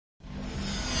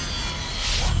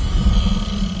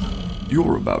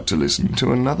You're about to listen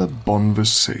to another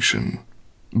Bonversation.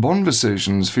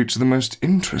 Bonversations feature the most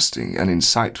interesting and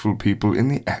insightful people in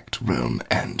the act realm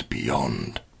and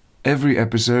beyond. Every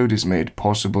episode is made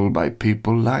possible by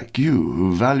people like you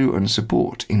who value and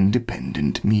support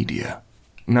independent media.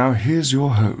 Now here's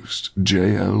your host,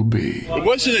 JLB. It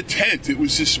wasn't a tent, it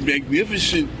was this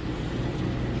magnificent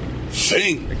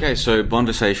thing. Okay, so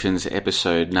Bonversations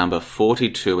episode number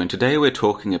 42, and today we're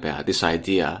talking about this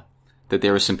idea that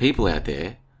there are some people out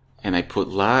there and they put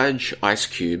large ice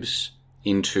cubes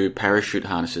into parachute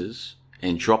harnesses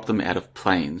and drop them out of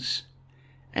planes,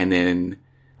 and then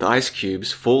the ice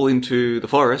cubes fall into the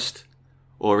forest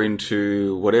or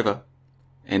into whatever,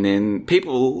 and then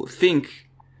people think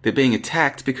they're being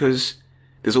attacked because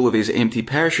there's all of these empty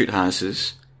parachute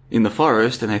harnesses in the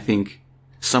forest, and they think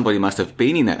somebody must have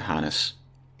been in that harness,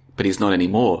 but he's not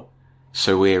anymore.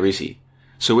 So where is he?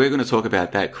 So we're going to talk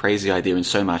about that crazy idea and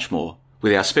so much more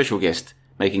with our special guest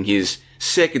making his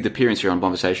second appearance here on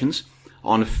Bonversations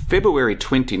on February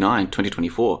 29,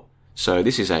 2024. So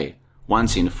this is a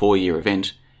once-in-4-year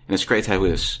event, and it's great to have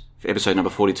with us for episode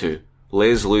number 42,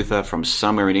 Lez Luthor from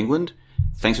somewhere in England.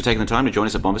 Thanks for taking the time to join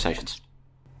us at Bonversations.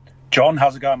 John,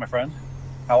 how's it going, my friend?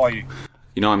 How are you?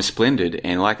 You know, I'm splendid,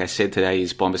 and like I said, today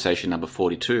is Bonversation number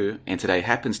 42, and today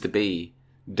happens to be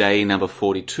day number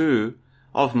 42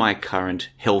 of my current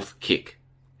health kick.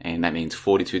 And that means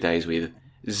 42 days with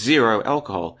zero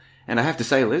alcohol. And I have to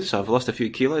say, Liz, I've lost a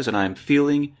few kilos and I'm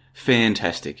feeling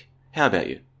fantastic. How about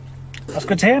you? That's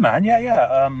good to hear, man.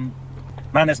 Yeah.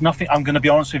 Man, there's nothing, I'm going to be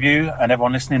honest with you and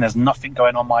everyone listening, there's nothing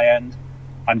going on my end.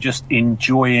 I'm just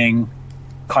enjoying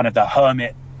kind of the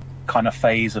hermit kind of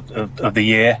phase of the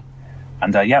year.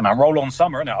 And yeah, man, roll on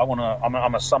summer, innit?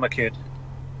 I'm a summer kid.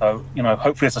 So, you know,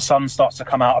 hopefully as the sun starts to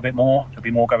come out a bit more, there'll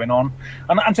be more going on.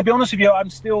 And to be honest with you,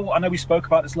 I know we spoke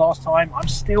about this last time, I'm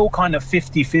still kind of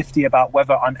 50-50 about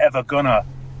whether I'm ever going to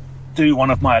do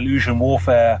one of my Illusion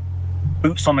Warfare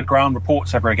boots on the ground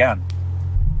reports ever again.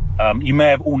 You may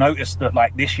have all noticed that,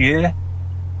 like, this year,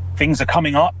 things are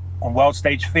coming up on World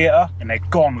Stage Theatre and they're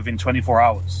gone within 24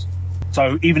 hours.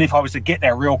 So even if I was to get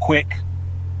there real quick,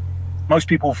 most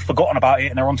people have forgotten about it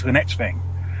and they're on to the next thing.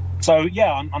 So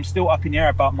yeah, I'm still up in the air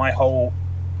about my whole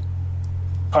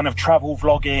kind of travel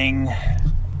vlogging,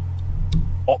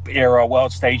 op era,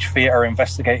 world stage theatre,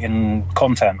 investigating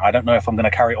content. I don't know if I'm going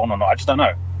to carry it on or not. I just don't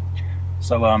know.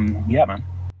 So yeah, man.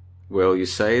 Well, you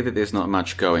say that there's not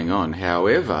much going on.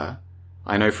 However,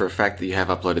 I know for a fact that you have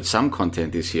uploaded some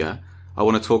content this year. I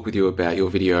want to talk with you about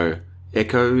your video,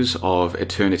 Echoes of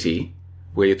Eternity,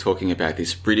 where you're talking about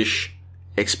this British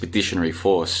expeditionary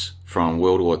force from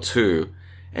World War II,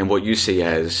 and what you see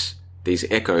as these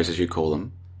echoes, as you call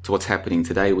them, to what's happening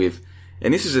today with,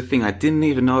 and this is a thing I didn't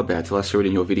even know about till I saw it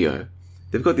in your video.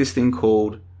 They've got this thing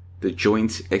called the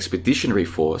Joint Expeditionary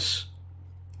Force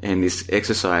and this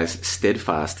exercise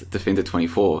Steadfast Defender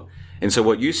 24. And so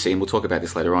what you see, and we'll talk about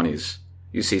this later on, is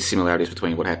you see similarities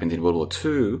between what happened in World War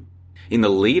II, in the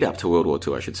lead up to World War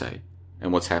II, I should say,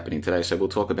 and what's happening today. So we'll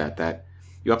talk about that.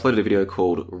 You uploaded a video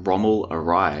called Rommel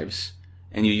Arrives,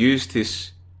 and you used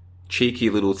this cheeky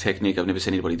little technique I've never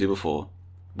seen anybody do before,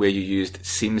 where you used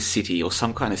SimCity or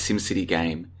some kind of SimCity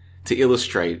game to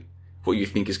illustrate what you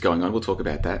think is going on. We'll talk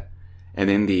about that. And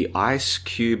then the ice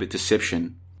cube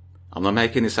deception. I'm not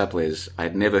making this up, Les. I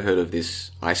had never heard of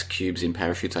this ice cubes in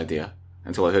parachutes idea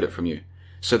until I heard it from you.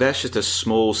 So that's just a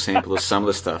small sample of some of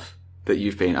the stuff that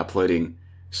you've been uploading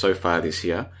so far this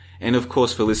year. And of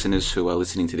course, for listeners who are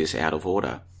listening to this out of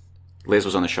order, Les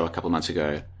was on the show a couple of months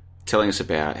ago telling us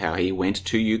about how he went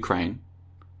to Ukraine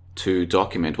to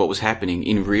document what was happening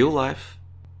in real life,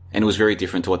 and it was very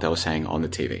different to what they were saying on the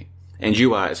TV. And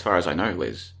you are, as far as I know,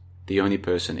 Les, the only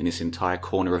person in this entire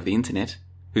corner of the internet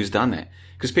who's done that.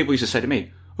 Because people used to say to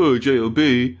me, "Oh,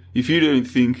 JLB, if you don't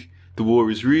think the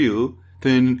war is real,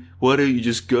 then why don't you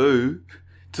just go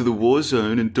to the war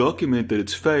zone and document that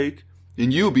it's fake,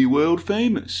 and you'll be world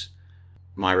famous?"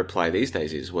 My reply these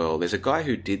days is, well, there's a guy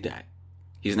who did that.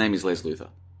 His name is Lez Luthor.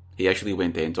 He actually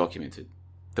went there and documented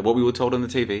that what we were told on the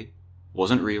TV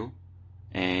wasn't real.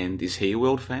 And is he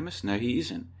world famous? No, he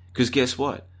isn't. Because guess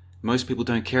what? Most people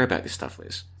don't care about this stuff,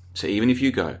 Les. So even if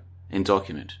you go and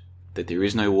document that there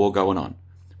is no war going on,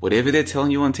 whatever they're telling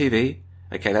you on TV,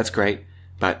 okay, that's great.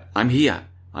 But I'm here.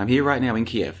 I'm here right now in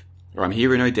Kiev. Or I'm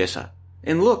here in Odessa.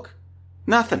 And look,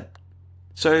 nothing.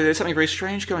 So there's something very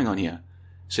strange going on here.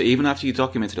 So even after you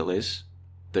documented it, Les,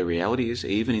 the reality is,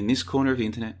 even in this corner of the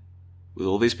internet, with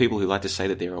all these people who like to say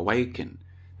that they're awake and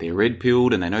they're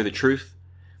red-pilled and they know the truth,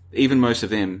 even most of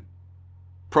them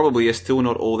probably are still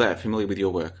not all that familiar with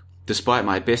your work, despite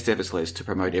my best efforts, Les, to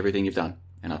promote everything you've done.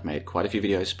 And I've made quite a few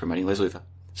videos promoting Lez Luthor.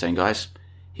 saying, guys,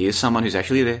 here's someone who's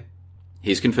actually there.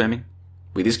 He's confirming,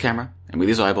 with his camera and with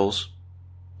his eyeballs,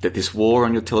 that this war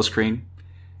on your telescreen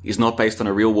is not based on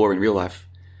a real war in real life.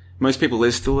 Most people,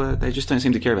 they just don't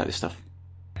seem to care about this stuff.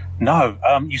 No,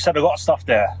 you said a lot of stuff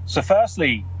there. So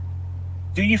firstly,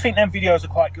 do you think them videos are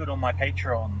quite good on my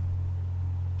Patreon,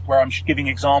 where I'm giving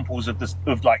examples of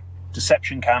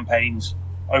deception campaigns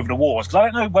over the wars? Because I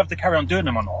don't know whether to carry on doing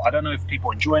them or not. I don't know if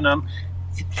people are enjoying them.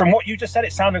 From what you just said,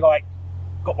 it sounded like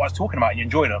you got what I was talking about and you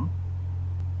enjoy them.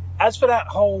 As for that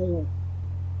whole,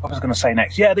 what was I going to say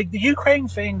next? Yeah, the Ukraine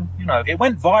thing, it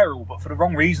went viral, but for the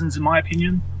wrong reasons, in my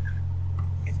opinion.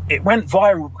 It went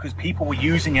viral because people were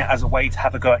using it as a way to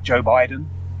have a go at Joe Biden.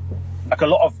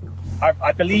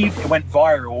 I believe it went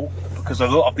viral because a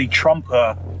lot of the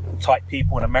Trumper type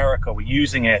people in America were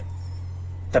using it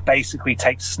to basically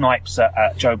take snipes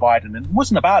at Joe Biden. And it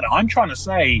wasn't about it. I'm trying to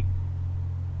say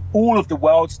all of the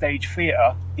world stage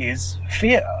theatre is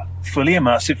theatre, fully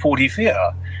immersive 4D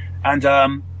theatre. And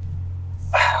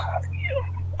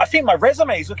I think my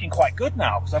resume is looking quite good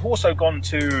now, because I've also gone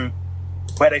to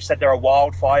where they've said there are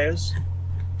wildfires,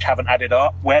 which haven't added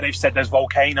up, where they've said there's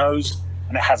volcanoes,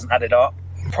 and it hasn't added up.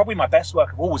 Probably my best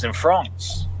work of all was in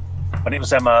France, when it was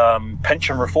them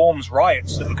pension reforms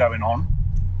riots that were going on.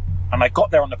 And I got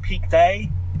there on the peak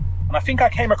day, and I think I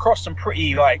came across some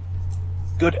pretty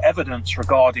good evidence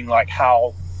regarding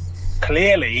how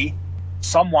clearly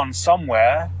someone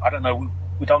somewhere, I don't know,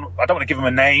 I don't want to give them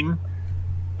a name,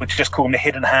 we'll just call them the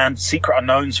hidden hand, secret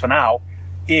unknowns for now,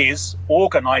 is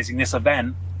organizing this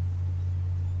event,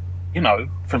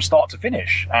 from start to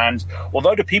finish. And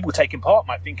although the people taking part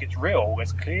might think it's real,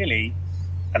 it's clearly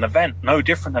an event no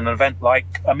different than an event like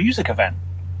a music event,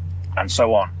 and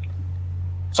so on.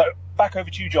 So back over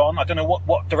to you, John. I don't know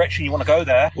what direction you want to go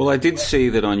there. Well, I did see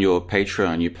that on your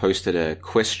Patreon you posted a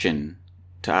question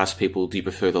to ask people, do you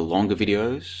prefer the longer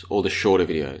videos or the shorter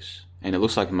videos? And it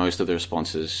looks like most of the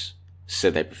responses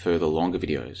said they prefer the longer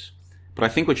videos. But I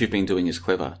think what you've been doing is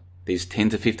clever. These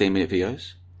 10 to 15 minute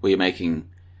videos where you're making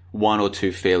one or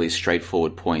two fairly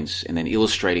straightforward points and then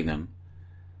illustrating them.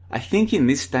 I think in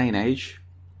this day and age,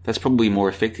 that's probably more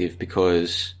effective,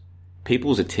 because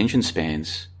people's attention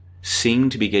spans seem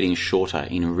to be getting shorter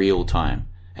in real time.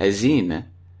 As in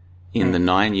the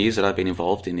 9 years that I've been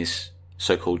involved in this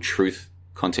so-called truth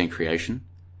content creation,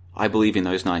 I believe in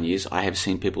those 9 years, I have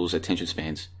seen people's attention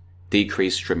spans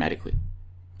decrease dramatically.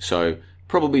 So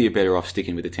probably you're better off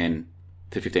sticking with the 10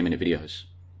 to 15 minute videos.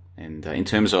 And in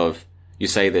terms of, you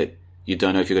say that you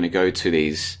don't know if you're going to go to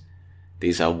these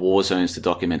war zones to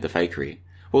document the fakery.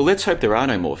 Well, let's hope there are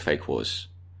no more fake wars.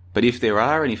 But if there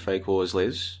are any fake wars,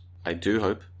 Les, I do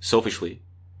hope, selfishly,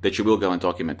 that you will go and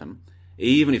document them.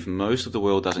 Even if most of the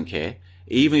world doesn't care,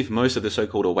 even if most of the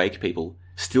so-called awake people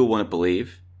still want to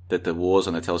believe that the wars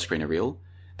on the telescreen are real,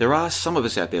 there are some of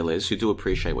us out there, Les, who do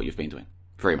appreciate what you've been doing.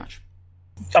 Very much.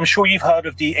 I'm sure you've heard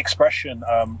of the expression,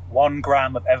 1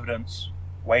 gram of evidence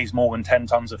weighs more than 10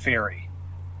 tons of theory.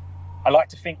 I like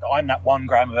to think that I'm that 1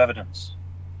 gram of evidence.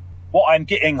 What I'm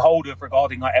getting hold of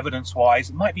regarding evidence-wise,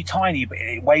 it might be tiny, but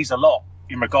it weighs a lot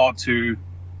in regard to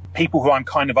people who I'm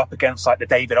kind of up against, like the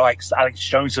David Icks, the Alex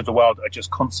Jones of the world, that are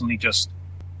just constantly just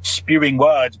spewing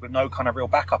words with no kind of real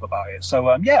backup about it. So,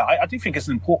 I do think it's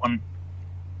an important,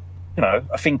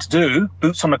 a thing to do.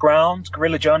 Boots on the ground,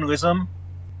 guerrilla journalism.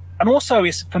 And also,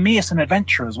 for me, it's an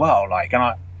adventure as well.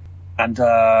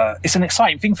 It's an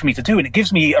exciting thing for me to do, and it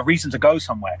gives me a reason to go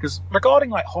somewhere. Because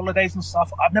regarding holidays and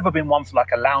stuff, I've never been one for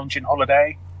a lounging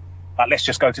holiday. Let's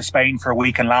just go to Spain for a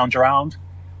week and lounge around.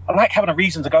 I like having a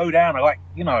reason to go down. I like,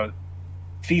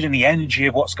 feeling the energy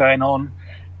of what's going on.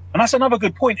 And that's another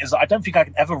good point, is that I don't think I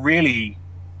can ever really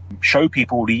show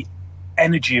people the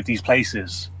energy of these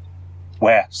places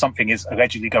where something is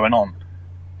allegedly going on.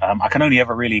 I can only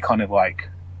ever really kind of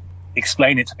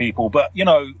explain it to people. But, a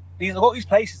lot of these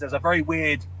places, there's a very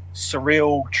weird,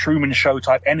 surreal, Truman Show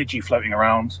type energy floating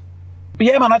around. But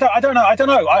yeah, man, I don't know.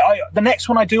 The next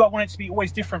one I do, I want it to be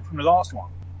always different from the last one.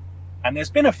 And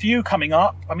there's been a few coming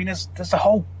up. I mean, there's a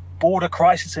whole border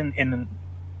crisis in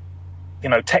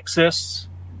Texas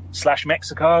 /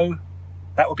 Mexico.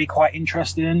 That would be quite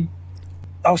interesting.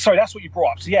 Oh, sorry, that's what you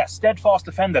brought up. So yeah, Steadfast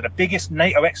Defender, the biggest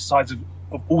NATO exercise of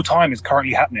all time, is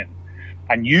currently happening.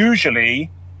 And usually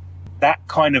that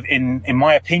kind of, in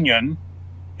my opinion,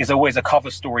 is always a cover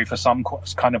story for some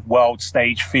kind of world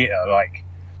stage theatre.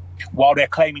 While they're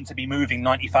claiming to be moving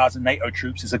 90,000 NATO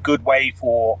troops, is a good way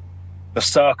for the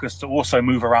circus to also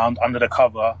move around under the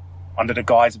cover, under the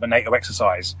guise of a NATO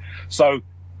exercise. So,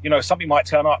 something might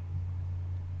turn up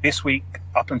this week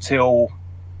up until,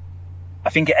 I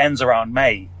think it ends around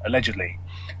May, allegedly.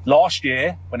 last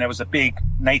year, when there was a big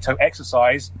NATO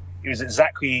exercise, it was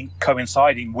exactly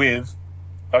coinciding with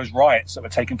those riots that were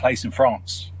taking place in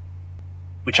France,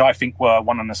 which I think were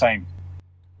one and the same.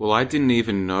 Well, I didn't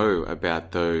even know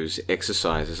about those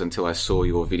exercises until I saw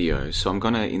your video. So I'm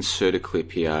going to insert a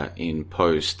clip here in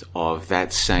post of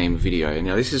that same video.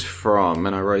 Now, this is from,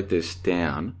 and I wrote this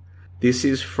down, this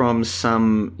is from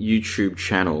some YouTube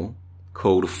channel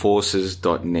called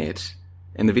forces.net.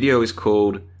 And the video is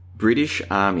called British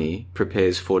Army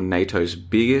Prepares for NATO's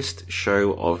Biggest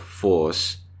Show of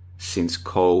Force Since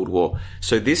Cold War.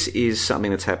 So this is something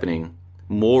that's happening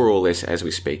more or less as we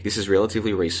speak. This is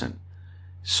relatively recent.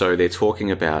 So they're talking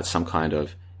about some kind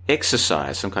of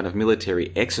exercise, some kind of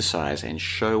military exercise and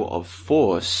show of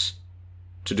force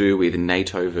to do with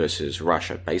NATO versus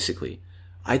Russia, basically.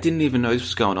 I didn't even know this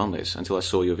was going on, Lez, until I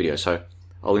saw your video. So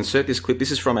I'll insert this clip.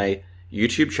 This is from a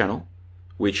YouTube channel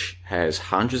which has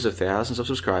hundreds of thousands of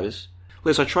subscribers.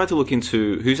 Lez, I tried to look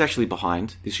into who's actually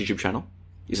behind this YouTube channel.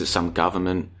 Is it some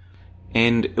government?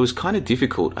 And it was kind of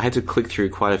difficult. I had to click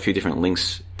through quite a few different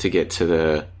links to get to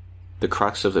the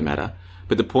crux of the matter.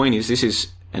 But the point is, this is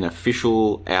an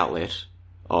official outlet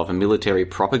of a military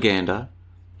propaganda,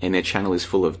 and their channel is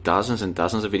full of dozens and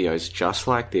dozens of videos just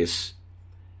like this.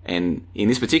 And in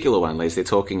this particular one, Lez, they're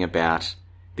talking about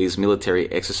these military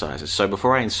exercises. So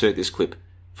before I insert this clip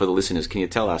for the listeners, can you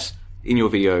tell us, in your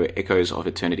video, Echoes of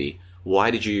Eternity,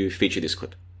 why did you feature this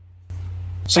clip?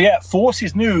 So yeah,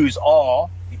 Forces News are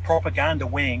the propaganda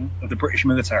wing of the British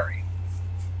military.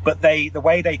 But the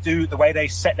way they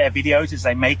set their videos is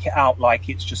they make it out like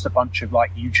it's just a bunch of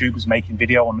like YouTubers making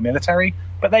video on the military,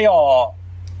 but they are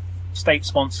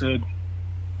state-sponsored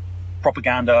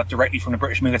propaganda directly from the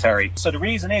British military. So the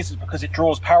reason is because it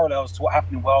draws parallels to what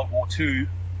happened in World War II,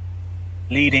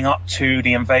 leading up to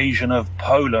the invasion of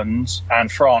Poland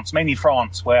and France, mainly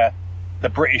France, where the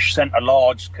British sent a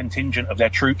large contingent of their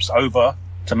troops over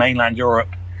to mainland Europe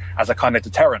as a kind of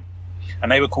deterrent.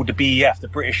 And they were called the BEF, the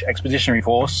British Expeditionary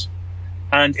Force.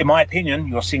 And in my opinion,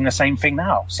 you're seeing the same thing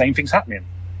now. Same thing's happening.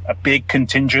 A big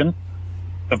contingent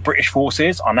of British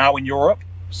forces are now in Europe,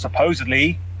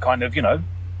 supposedly kind of,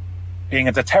 being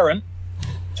a deterrent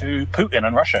to Putin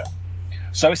and Russia.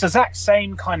 So it's the exact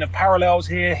same kind of parallels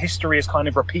here. History is kind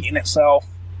of repeating itself.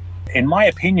 In my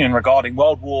opinion, regarding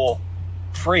World War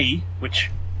III, which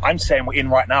I'm saying we're in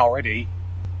right now already,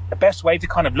 the best way to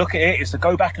kind of look at it is to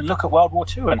go back and look at World War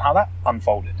II and how that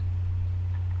unfolded.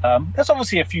 There's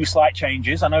obviously a few slight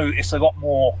changes. I know it's a lot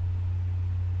more,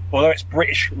 although it's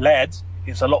British-led,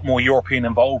 it's a lot more European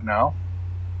involved now.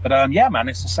 But yeah, man,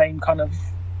 it's the same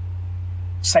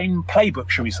playbook,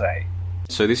 shall we say.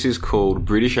 So this is called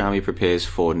British Army Prepares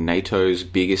for NATO's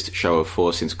Biggest Show of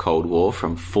Force Since Cold War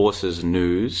from Forces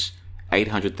News.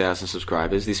 800,000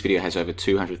 subscribers. This video has over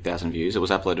 200,000 views. It was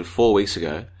uploaded 4 weeks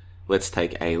ago. Let's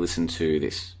take a listen to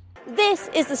this. This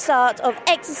is the start of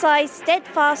Exercise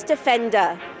Steadfast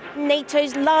Defender,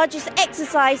 NATO's largest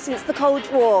exercise since the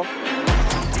Cold War.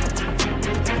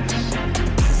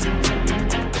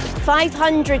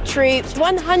 500 troops,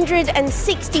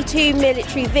 162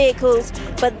 military vehicles,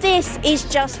 but this is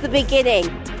just the beginning.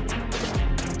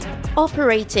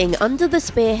 Operating under the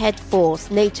Spearhead Force,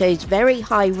 NATO's Very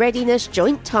High Readiness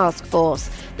Joint Task Force,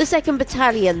 the 2nd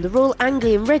Battalion, the Royal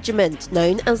Anglian Regiment,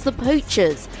 known as the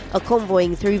Poachers, are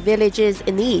convoying through villages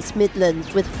in the East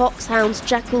Midlands with foxhounds,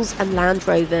 jackals and Land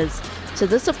Rovers, to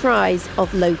the surprise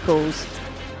of locals.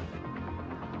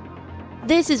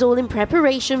 This is all in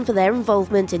preparation for their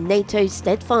involvement in NATO's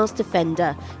Steadfast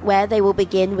Defender, where they will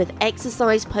begin with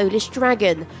Exercise Polish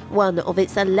Dragon, one of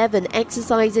its 11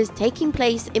 exercises taking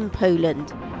place in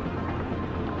Poland.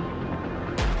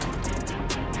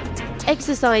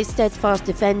 Exercise Steadfast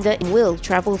Defender will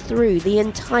travel through the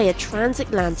entire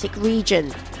transatlantic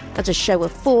region as a show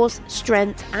of force,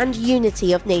 strength and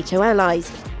unity of NATO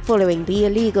allies, following the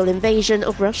illegal invasion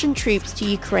of Russian troops to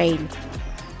Ukraine.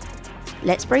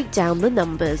 Let's break down the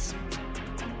numbers.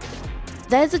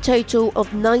 There's a total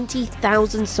of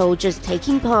 90,000 soldiers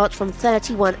taking part from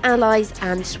 31 allies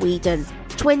and Sweden,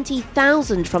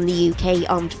 20,000 from the UK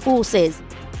Armed Forces.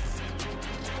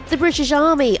 The British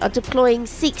Army are deploying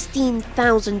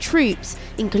 16,000 troops,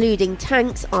 including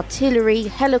tanks, artillery,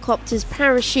 helicopters,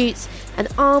 parachutes, an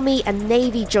Army and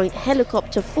Navy Joint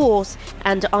Helicopter Force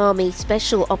and Army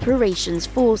Special Operations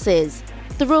Forces.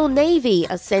 The Royal Navy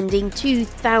are sending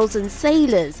 2,000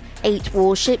 sailors, 8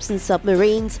 warships and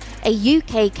submarines, a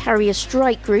UK carrier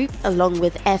strike group along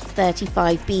with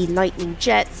F-35B Lightning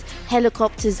jets,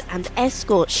 helicopters and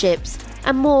escort ships,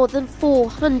 and more than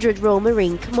 400 Royal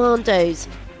Marine commandos.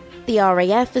 The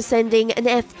RAF are sending an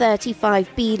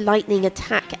F-35B Lightning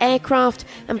attack aircraft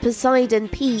and Poseidon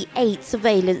P-8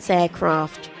 surveillance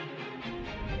aircraft.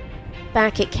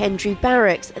 Back at Kendrew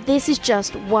Barracks, this is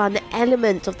just one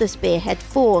element of the Spearhead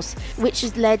Force, which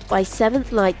is led by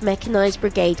 7th Light Mechanised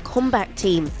Brigade Combat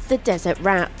Team, the Desert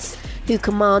Rats, who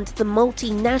command the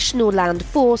multinational land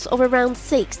force of around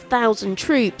 6,000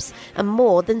 troops and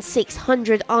more than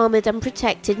 600 armoured and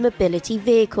protected mobility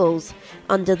vehicles.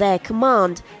 Under their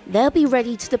command, they'll be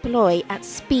ready to deploy at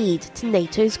speed to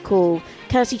NATO's call.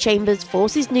 Kirsty Chambers,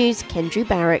 Forces News, Kendrew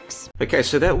Barracks. Okay,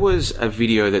 so that was a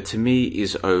video that to me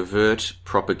is overt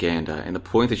propaganda, and the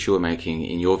point that you were making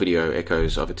in your video,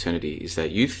 Echoes of Eternity, is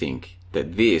that you think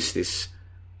that this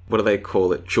what do they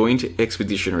call it, Joint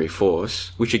Expeditionary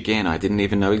Force, which again I didn't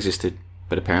even know existed,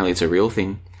 but apparently it's a real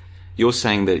thing. You're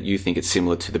saying that you think it's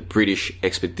similar to the British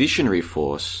Expeditionary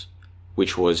Force,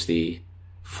 which was the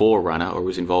forerunner or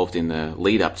was involved in the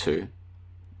lead up to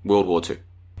World War II.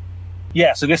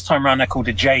 Yeah, so this time around they're called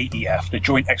the JEF, the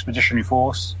Joint Expeditionary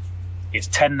Force. It's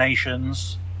 10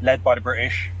 nations, led by the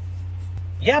British.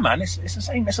 Yeah, man, it's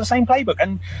the same playbook.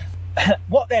 And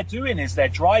what they're doing is they're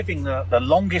driving the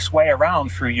longest way around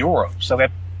through Europe. So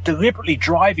they're deliberately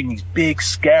driving these big,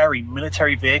 scary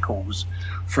military vehicles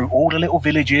through all the little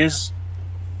villages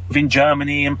within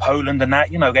Germany and Poland and that.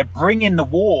 They're bringing the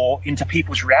war into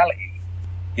people's reality.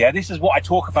 Yeah, this is what I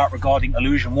talk about regarding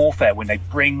illusion warfare, when they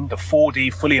bring the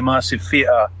 4D fully immersive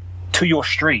theatre to your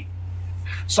street.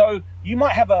 So you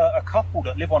might have a couple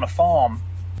that live on a farm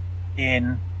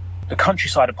in the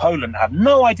countryside of Poland, have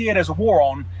no idea there's a war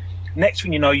on. Next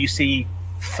thing you know, you see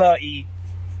 30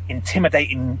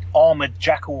 intimidating armoured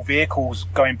jackal vehicles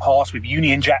going past with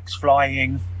Union Jacks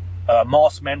flying,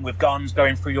 masked men with guns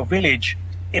going through your village.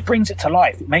 It brings it to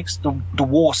life. It makes the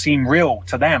war seem real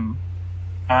to them.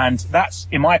 And that's,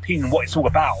 in my opinion, what it's all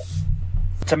about.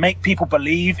 To make people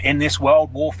believe in this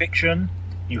world war fiction,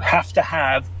 you have to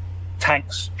have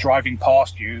tanks driving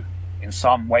past you in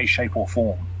some way, shape or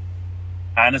form.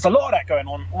 And there's a lot of that going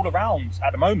on all around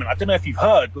at the moment. I don't know if you've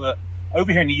heard, but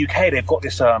over here in the UK, they've got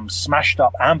this smashed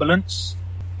up ambulance.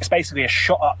 It's basically a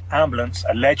shot up ambulance,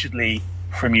 allegedly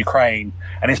from Ukraine.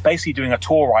 And it's basically doing a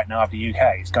tour right now of the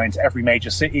UK. It's going to every major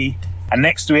city. And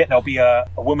next to it, there'll be a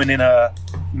woman in a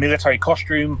military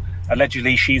costume.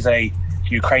 Allegedly, she's a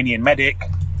Ukrainian medic.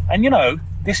 And,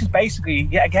 this is basically,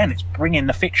 yet again, it's bringing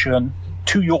the fiction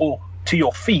to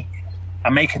your feet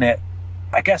and making it,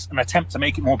 I guess, an attempt to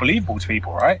make it more believable to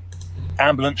people, right?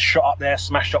 Ambulance shot up there,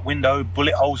 smashed up window,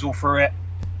 bullet holes all through it.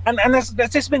 And there's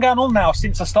this been going on now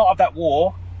since the start of that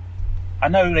war. I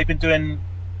know they've been doing,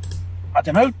 I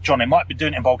don't know, John, they might be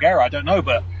doing it in Bulgaria, I don't know,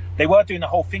 but they were doing the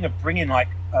whole thing of bringing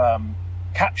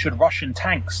captured Russian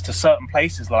tanks to certain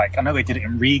places. Like, I know they did it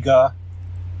in Riga,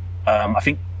 I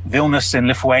think Vilnius in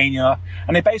Lithuania,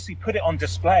 and they basically put it on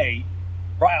display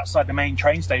right outside the main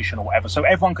train station or whatever, so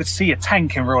everyone could see a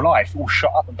tank in real life all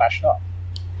shot up and bashed up.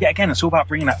 Yeah, again, it's all about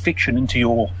bringing that fiction into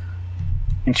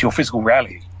your physical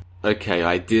reality. Okay,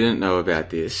 I didn't know about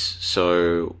this,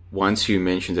 so once you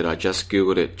mentioned it, I just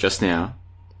Googled it just now,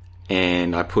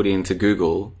 and I put into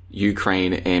Google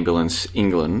Ukraine ambulance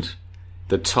England.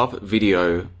 The top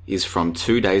video is from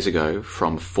 2 days ago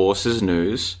from Forces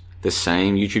News, the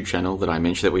same YouTube channel that I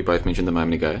mentioned, that we both mentioned a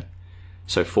moment ago.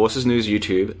 So Forces News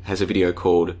YouTube has a video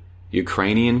called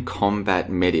Ukrainian Combat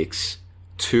Medics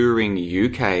Touring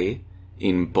UK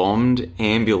in Bombed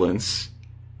Ambulance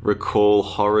Recall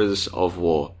Horrors of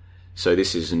War. So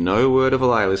this is no word of a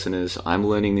lie, listeners. I'm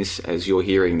learning this as you're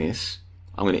hearing this.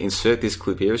 I'm going to insert this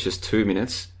clip here. It's just 2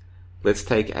 minutes. Let's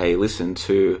take a listen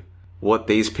to what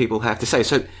these people have to say.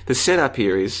 So the setup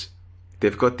here is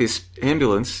they've got this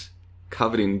ambulance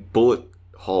covered in bullet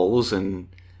holes and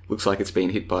looks like it's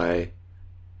been hit by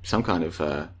some kind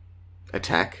of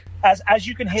attack. As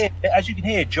you can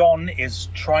hear, John is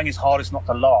trying his hardest not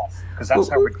to laugh because that's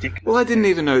how ridiculous. Well, I didn't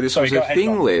even know this was a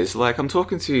thing, John. Lez. Like, I'm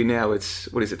talking to you now.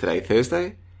 It's, what is it today?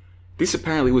 Thursday? This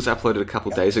apparently was uploaded a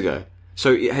couple of days ago.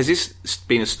 So has this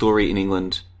been a story in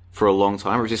England for a long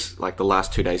time, or is this like the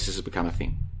last 2 days this has become a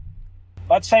thing?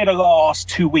 I'd say the last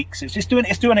 2 weeks. It's doing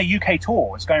a UK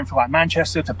tour. It's going from like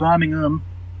Manchester to Birmingham.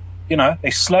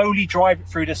 They slowly drive it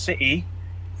through the city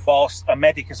whilst a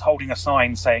medic is holding a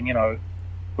sign saying,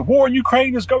 the war in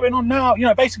Ukraine is going on now.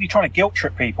 Basically trying to guilt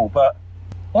trip people. But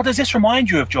what does this remind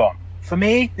you of, John? For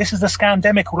me, this is the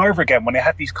Scandemic all over again, when they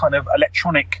had these kind of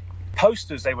electronic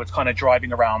posters they were kind of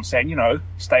driving around saying,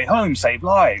 stay home, save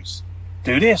lives,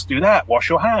 do this, do that, wash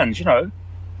your hands.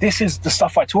 This is the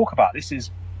stuff I talk about. This is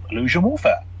illusion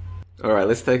warfare. All right,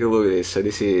 let's take a look at this. So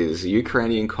this is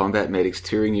Ukrainian combat medics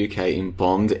touring UK in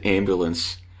bombed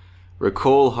ambulance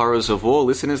Recall horrors of war.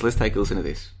 Listeners, let's take a listen to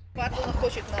this.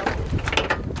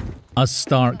 A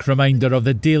stark reminder of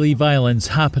the daily violence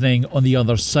happening on the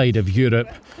other side of Europe.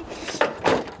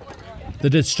 The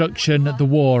destruction the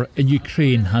war in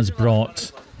Ukraine has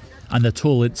brought, and the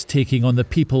toll it's taking on the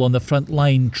people on the front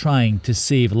line trying to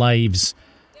save lives.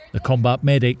 The combat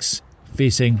medics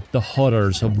facing the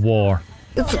horrors of war.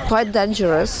 It's quite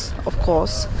dangerous, of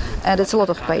course, and it's a lot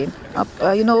of pain.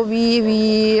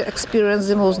 We experience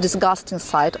the most disgusting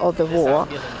side of the war,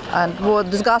 and war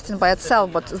disgusting by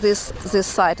itself, but this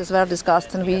side is very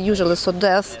disgusting. We usually saw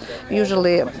death. We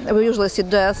usually see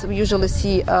death. We usually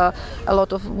see a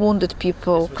lot of wounded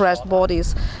people, crashed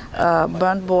bodies,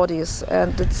 burnt bodies,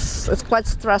 and it's quite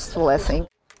stressful, I think.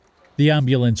 The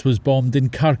ambulance was bombed in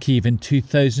Kharkiv in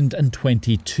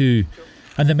 2022.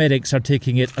 And the medics are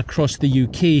taking it across the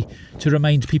UK to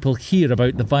remind people here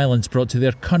about the violence brought to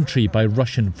their country by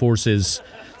Russian forces.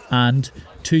 And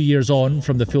 2 years on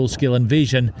from the full-scale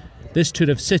invasion, this tour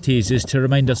of cities is to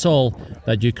remind us all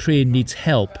that Ukraine needs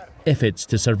help if it's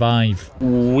to survive.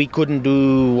 We couldn't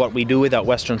do what we do without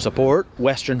Western support,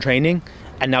 Western training,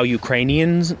 and now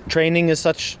Ukrainians training is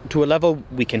such to a level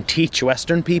we can teach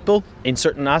Western people in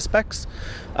certain aspects.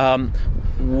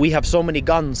 We have so many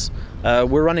guns.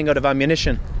 We're running out of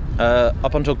ammunition.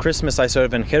 Up until Christmas, I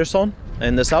served in Kherson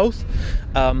in the south.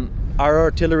 Our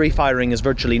artillery firing is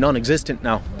virtually non-existent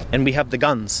now, and we have the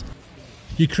guns.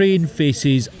 Ukraine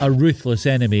faces a ruthless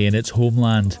enemy in its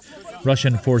homeland.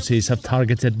 Russian forces have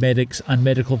targeted medics and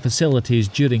medical facilities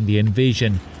during the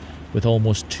invasion, with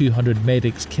almost 200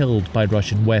 medics killed by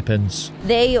Russian weapons.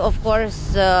 They, of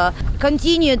course,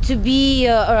 continue to be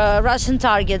Russian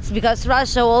targets because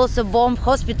Russia also bombed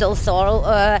hospitals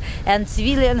and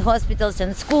civilian hospitals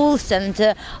and schools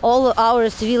and all our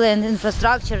civilian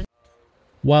infrastructure.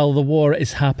 While the war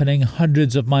is happening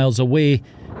hundreds of miles away,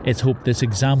 it's hoped this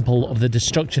example of the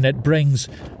destruction it brings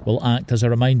will act as a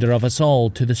reminder of us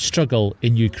all to the struggle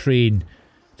in Ukraine.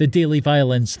 The daily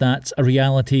violence that's a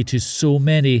reality to so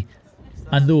many,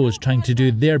 and those trying to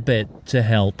do their bit to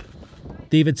help.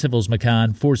 David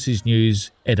Civils-McCann, Forces News,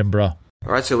 Edinburgh.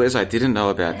 All right, so Lez, I didn't know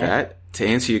about that. To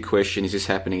answer your question, is this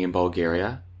happening in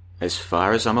Bulgaria? As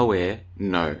far as I'm aware,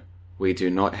 no. We do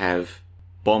not have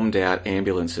bombed out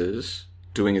ambulances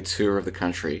doing a tour of the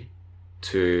country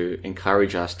to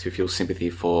encourage us to feel sympathy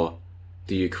for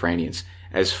the Ukrainians.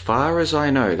 As far as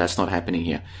I know, that's not happening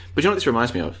here. But you know what this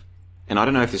reminds me of? And I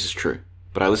don't know if this is true,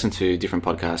 but I listen to different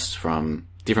podcasts from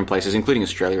different places, including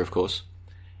Australia, of course.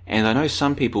 And I know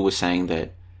some people were saying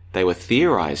that they were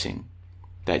theorising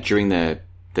that during the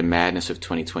madness of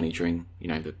 2020, during,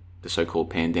 the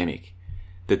so-called pandemic,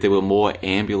 that there were more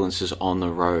ambulances on the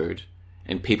road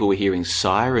and people were hearing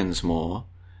sirens more.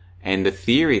 And the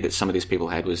theory that some of these people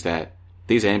had was that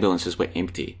these ambulances were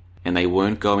empty and they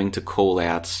weren't going to call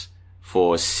outs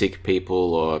for sick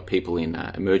people or people in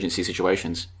emergency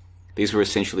situations. These were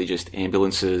essentially just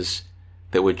ambulances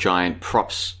that were giant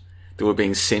props that were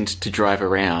being sent to drive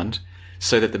around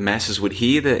so that the masses would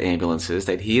hear the ambulances,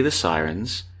 they'd hear the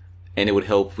sirens, and it would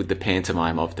help with the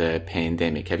pantomime of the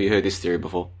pandemic. Have you heard this theory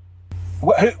before?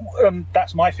 Well,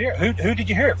 that's my theory. Who did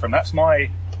you hear it from? I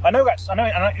know it's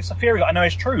a theory that I know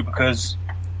is true because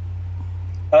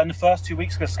in the first 2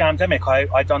 weeks of the scamdemic,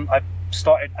 I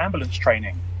started ambulance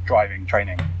driving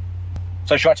training.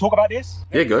 So should I talk about this?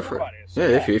 Yeah, go for it. Yeah,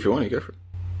 if you want to, go for it.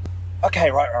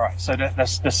 Okay, right. So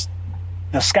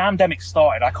the scamdemic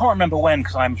started. I can't remember when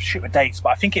because I'm shit with dates, but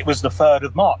I think it was the 3rd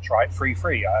of March, right?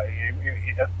 3/3.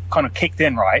 It kind of kicked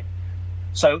in, right?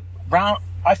 So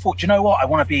I thought, you know what? I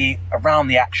want to be around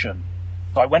the action.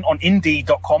 So I went on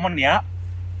Indeed.com on the app.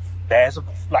 There's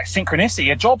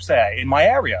synchronicity, a job's there in my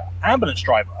area, ambulance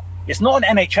driver. It's not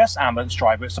an NHS ambulance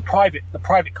driver. It's the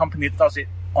private company that does it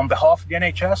on behalf of the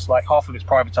NHS. Like half of it's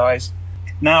privatized.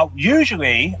 Now,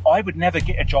 usually, I would never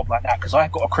get a job like that because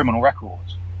I've got a criminal record.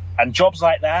 And jobs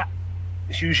like that,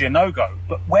 it's usually a no-go.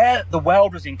 But where the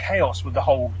world was in chaos with the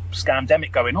whole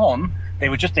scamdemic going on, they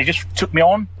just took me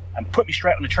on and put me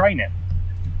straight on the training.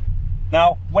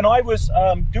 Now, when I was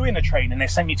doing the training, they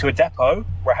sent me to a depot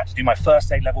where I had to do my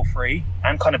first aid level 3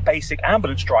 and kind of basic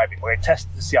ambulance driving, where they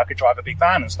tested to see I could drive a big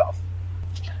van and stuff.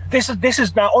 This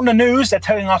is now on the news. They're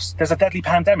telling us there's a deadly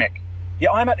pandemic.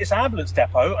 Yet I'm at this ambulance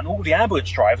depot and all the ambulance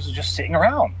drivers are just sitting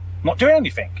around, not doing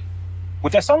anything,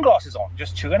 with their sunglasses on,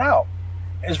 just chilling out.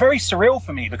 It was very surreal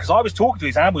for me because I was talking to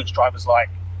these ambulance drivers,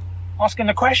 asking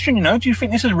the question, do you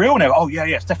think this is real? And they go, oh, yeah,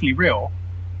 it's definitely real.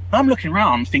 And I'm looking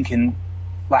around thinking,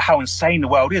 how insane the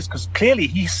world is, because clearly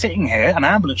he's sitting here, an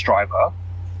ambulance driver,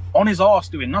 on his arse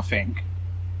doing nothing,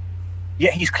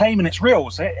 yet he's claiming it's real.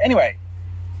 So anyway,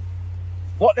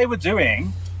 what they were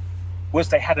doing was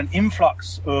they had an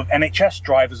influx of NHS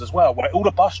drivers as well, where all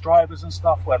the bus drivers and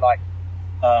stuff were like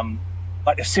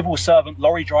the civil servant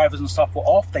lorry drivers and stuff were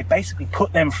off. They basically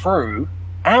put them through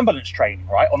ambulance training,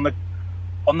 right,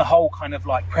 on the whole kind of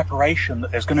like preparation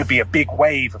that there's going to be a big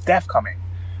wave of death coming.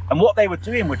 And what they were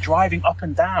doing were driving up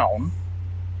and down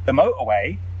the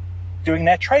motorway, doing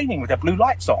their training with their blue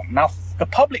lights on. Now, the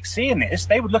public seeing this,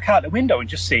 they would look out the window and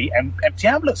just see empty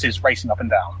ambulances racing up and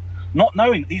down, not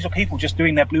knowing that these are people just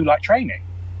doing their blue light training.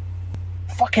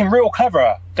 Fucking real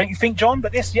clever, don't you think, John?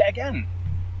 But this, yet again,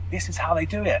 this is how they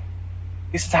do it.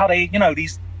 This is how they,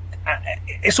 these.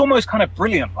 It's almost kind of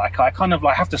brilliant. Like, I kind of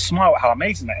like have to smile at how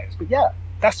amazing that is. But yeah,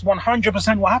 that's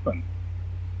 100% what happened.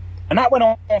 And that went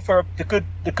on for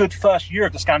the good first year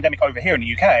of the scandemic over here in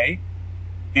the UK.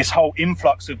 This whole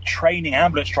influx of training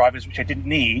ambulance drivers, which they didn't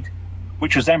need,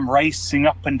 which was them racing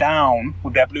up and down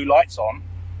with their blue lights on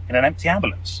in an empty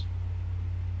ambulance.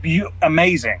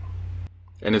 Amazing.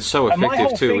 And it's so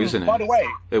effective too, isn't it? By the way,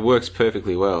 it works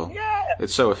perfectly well. Yeah.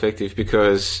 It's so effective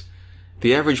because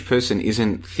the average person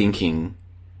isn't thinking,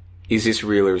 is this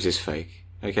real or is this fake?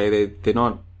 Okay, they're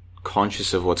not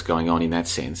conscious of what's going on in that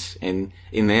sense. And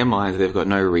in their minds, they've got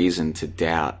no reason to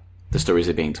doubt the stories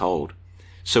they're being told.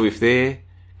 So if they're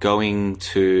going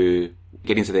to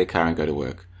get into their car and go to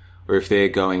work, or if they're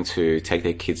going to take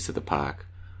their kids to the park,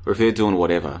 or if they're doing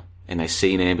whatever, and they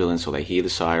see an ambulance or they hear the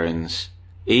sirens,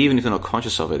 even if they're not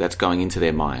conscious of it, that's going into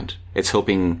their mind. It's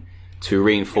helping to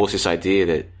reinforce this idea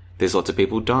that there's lots of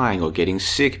people dying or getting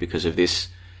sick because of this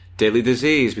deadly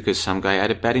disease, because some guy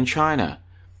had it bad in China.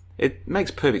 It makes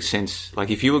perfect sense.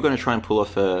 Like, if you were going to try and pull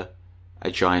off a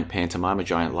giant pantomime, a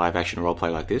giant live-action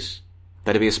roleplay like this,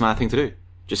 that'd be a smart thing to do.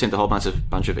 Just send a whole bunch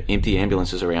of empty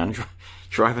ambulances around,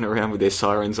 driving around with their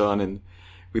sirens on and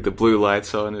with the blue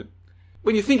lights on.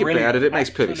 When you think about it, it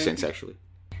makes perfect sense, actually.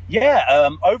 Yeah,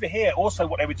 over here, also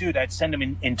what they would do, they'd send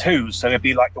them in twos. So there'd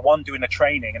be like the one doing the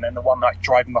training and then the one like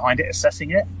driving behind it,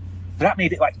 assessing it. So that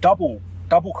made it like double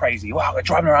crazy. Wow, they're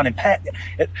driving around in pairs.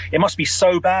 It must be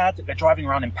so bad that they're driving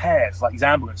around in pairs, like these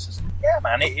ambulances. Yeah,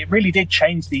 man, it really did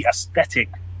change the aesthetic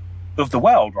of the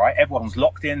world, right? Everyone's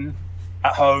locked in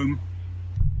at home.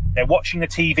 They're watching the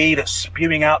TV that's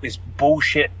spewing out this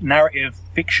bullshit narrative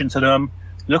fiction to them.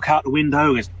 Look out the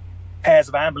window, there's pairs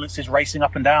of ambulances racing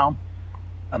up and down.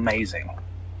 Amazing.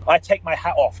 I take my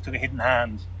hat off to the Hidden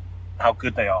Hand, how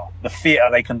good they are, the theatre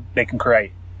they can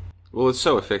create. Well, it's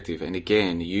so effective. And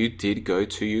again, you did go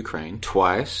to Ukraine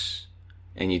twice,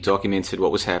 and you documented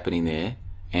what was happening there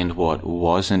and what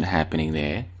wasn't happening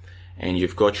there. And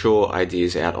you've got your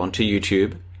ideas out onto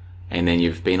YouTube, and then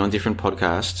you've been on different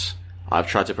podcasts. I've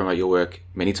tried to promote your work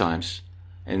many times.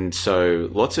 And so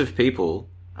lots of people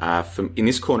in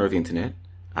this corner of the internet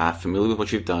are familiar with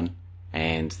what you've done,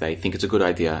 and they think it's a good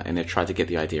idea, and they've tried to get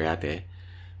the idea out there.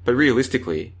 But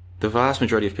realistically, the vast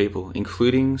majority of people,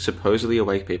 including supposedly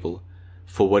awake people,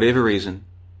 for whatever reason,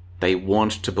 they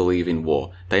want to believe in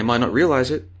war. They might not realize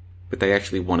it, but they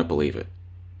actually want to believe it.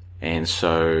 And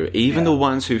so even the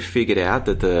ones who figured out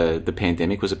that the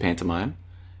pandemic was a pantomime,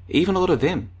 even a lot of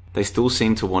them, they still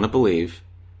seem to want to believe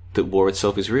that war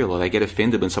itself is real, or they get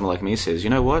offended when someone like me says, you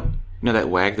know what? You know that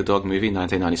Wag the Dog movie,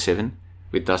 1997,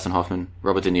 with Dustin Hoffman,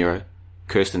 Robert De Niro,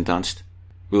 Kirsten Dunst,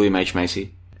 William H.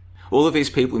 Macy? All of these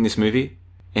people in this movie,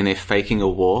 and they're faking a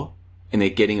war, and they're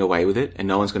getting away with it, and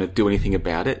no one's going to do anything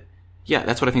about it. Yeah,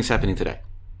 that's what I think is happening today.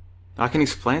 I can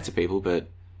explain it to people, but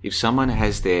if someone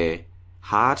has their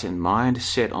heart and mind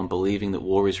set on believing that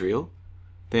war is real,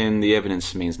 then the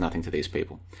evidence means nothing to these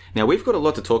people. Now, we've got a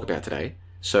lot to talk about today,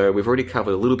 so we've already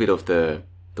covered a little bit of the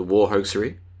war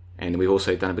hoaxery, and we've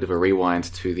also done a bit of a rewind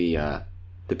to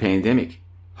the pandemic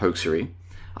hoaxery.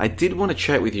 I did want to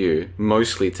chat with you,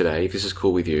 mostly today, if this is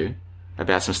cool with you,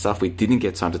 about some stuff we didn't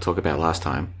get time to talk about last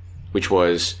time, which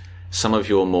was some of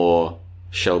your more,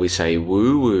 shall we say,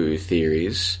 woo-woo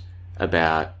theories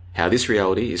about how this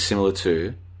reality is similar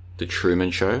to The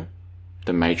Truman Show,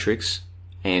 The Matrix,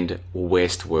 and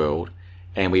Westworld.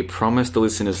 And we promised the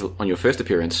listeners on your first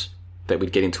appearance that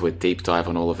we'd get into a deep dive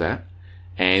on all of that,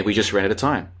 and we just ran out of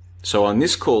time. So on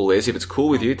this call, Les, if it's cool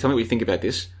with you, tell me what you think about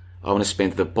this. I want to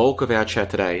spend the bulk of our chat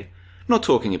today not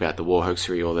talking about the war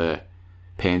hoaxery or the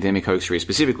pandemic hoaxery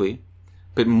specifically,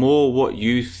 but more what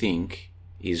you think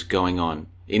is going on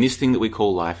in this thing that we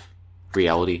call life,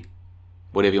 reality,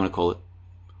 whatever you want to call it.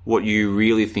 What you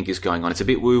really think is going on. It's a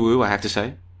bit woo-woo, I have to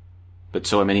say, but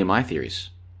so are many of my theories.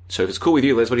 So if it's cool with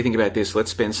you, Les, what do you think about this?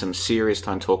 Let's spend some serious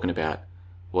time talking about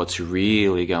what's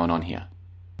really going on here.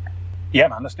 Yeah,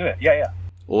 man, let's do it. Yeah.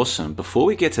 Awesome. Before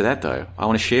we get to that, though, I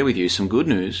want to share with you some good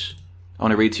news. I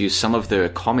want to read to you some of the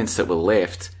comments that were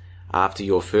left after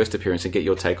your first appearance and get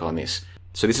your take on this.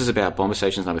 So this is about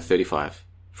Bonversations number 35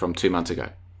 from 2 months ago.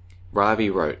 Ravi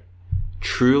wrote,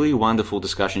 "Truly wonderful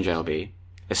discussion, JLB,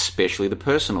 especially the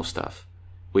personal stuff.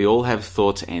 We all have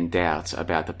thoughts and doubts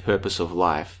about the purpose of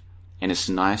life, and it's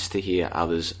nice to hear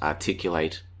others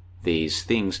articulate these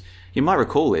things." You might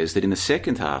recall, Lez, that in the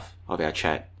second half of our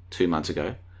chat 2 months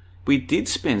ago, we did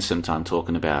spend some time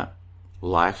talking about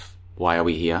life. Why are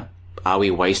we here? Are we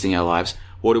wasting our lives?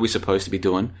 What are we supposed to be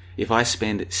doing? If I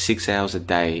spend 6 hours a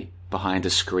day behind a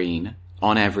screen,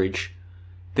 on average,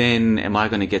 then am I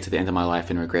going to get to the end of my life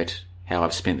and regret how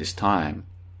I've spent this time?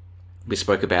 We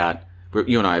spoke about,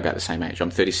 you and I are about the same age. I'm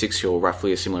 36, you're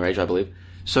roughly a similar age, I believe.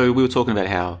 So we were talking about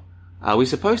how, are we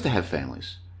supposed to have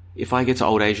families? If I get to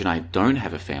old age and I don't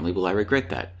have a family, will I regret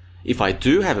that? If I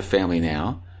do have a family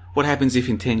now, what happens if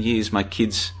in 10 years my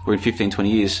kids, or in 15,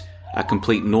 20 years, are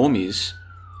complete normies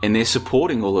and they're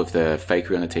supporting all of the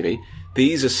fakery on the TV?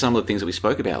 These are some of the things that we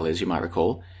spoke about, Lez, you might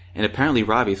recall. And apparently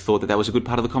Ravi thought that that was a good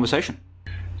part of the conversation.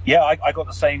 Yeah, I got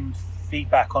the same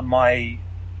feedback on when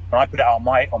I put it out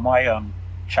on my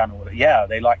channel. Yeah,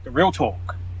 they like the real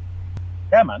talk.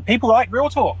 Yeah, man, people like real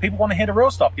talk. People want to hear the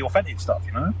real stuff, the authentic stuff,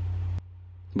 you know?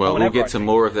 Well, we'll get to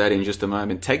more of that in just a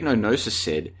moment. Technonosis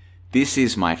said, "This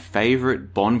is my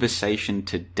favourite Bonversation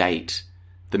to date.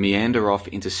 The meander off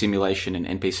into simulation and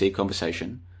NPC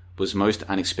conversation was most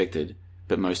unexpected,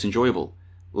 but most enjoyable.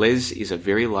 Lez is a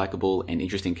very likeable and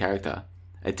interesting character.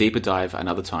 A deeper dive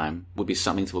another time would be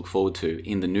something to look forward to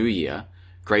in the new year.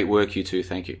 Great work, you two.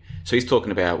 Thank you." So he's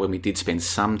talking about when we did spend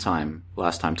some time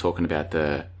last time talking about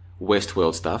the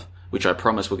Westworld stuff, which I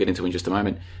promise we'll get into in just a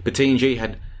moment. But TNG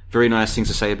had very nice things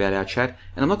to say about our chat,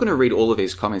 and I'm not going to read all of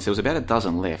these comments. There was about a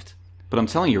dozen left. But I'm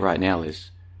telling you right now, Liz,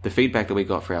 the feedback that we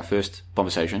got for our first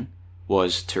conversation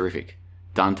was terrific.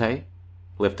 Dante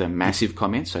left a massive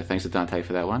comment, so thanks to Dante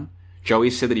for that one. Joey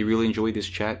said that he really enjoyed this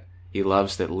chat. He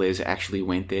loves that Lez actually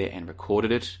went there and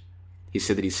recorded it. He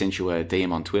said that he sent you a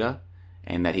DM on Twitter,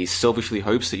 and that he selfishly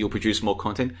hopes that you'll produce more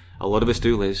content. A lot of us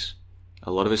do, Lez.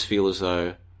 A lot of us feel as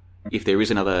though if there is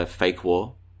another fake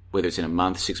war, whether it's in a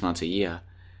month, 6 months, a year,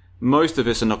 most of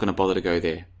us are not going to bother to go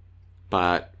there.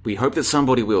 But we hope that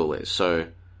somebody will, Lez. So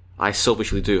I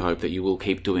selfishly do hope that you will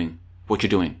keep doing what you're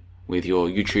doing with your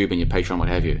YouTube and your Patreon, what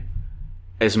have you.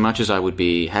 As much as I would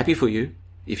be happy for you,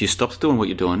 if you stopped doing what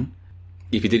you're doing,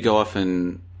 if you did go off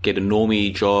and get a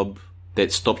normie job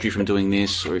that stopped you from doing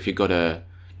this, or if you got a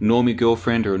normie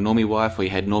girlfriend or a normie wife, or you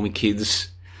had normie kids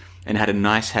and had a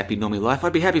nice, happy normie life,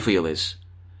 I'd be happy for you, Lez.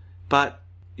 But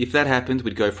if that happened,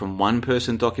 we'd go from one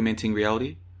person documenting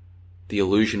reality, the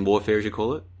illusion warfare as you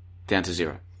call it, down to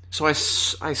zero. So I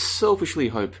selfishly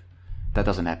hope that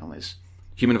doesn't happen, Lez.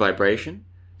 Human Vibration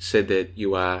said that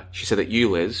she said that you,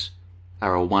 Lez,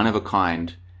 are a one of a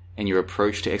kind, and your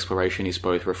approach to exploration is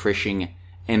both refreshing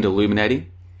and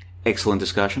illuminating. Excellent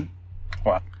discussion.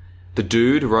 Wow. The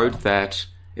Dude wrote that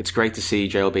it's great to see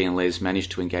JLB and Lez manage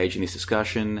to engage in this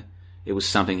discussion. It was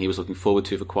something he was looking forward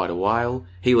to for quite a while.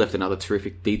 He left another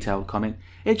terrific detailed comment.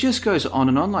 It just goes on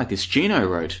and on like this. Gino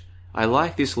wrote, "I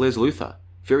like this Lez Luthor.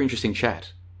 Very interesting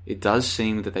chat. It does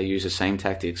seem that they use the same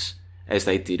tactics as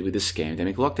they did with the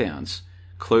scamdemic lockdowns.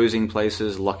 Closing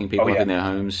places, locking people up in their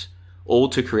homes, all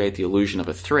to create the illusion of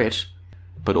a threat,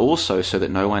 but also so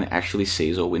that no one actually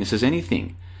sees or witnesses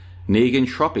anything." Negan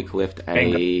Tropic left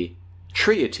a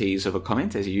treatise of a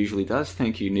comment, as he usually does.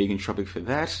 Thank you, Negan Tropic, for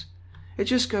that. It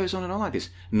just goes on and on like this.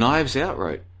 Knives Out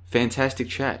wrote, "Fantastic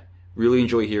chat. Really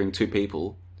enjoy hearing two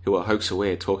people who are hoax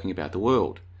aware talking about the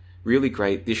world. Really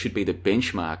great. This should be the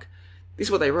benchmark." This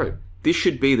is what they wrote. "This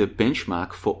should be the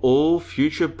benchmark for all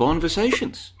future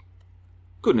Bonversations."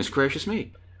 Goodness gracious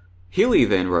me. Hilly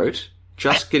then wrote,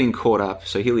 "Just getting caught up."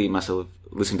 So Hilly must have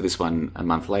listened to this one a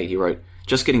month late. He wrote,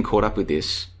 "Just getting caught up with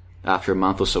this after a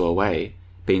month or so away,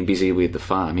 being busy with the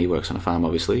farm." He works on a farm,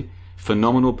 obviously.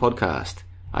 "Phenomenal podcast.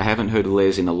 I haven't heard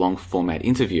Lez in a long format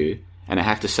interview, and I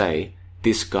have to say,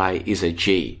 this guy is a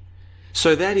G."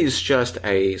 So that is just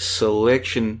a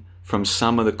selection from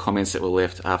some of the comments that were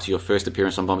left after your first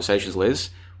appearance on Bonversations,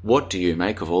 Lez. What do you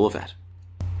make of all of that?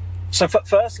 So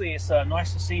firstly, it's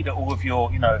nice to see that all of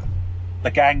your,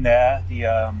 the gang there,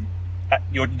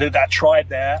 that tribe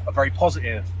there, are very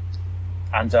positive.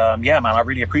 And yeah, man, I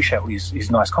really appreciate all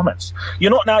these nice comments.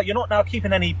 You're not now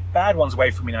keeping any bad ones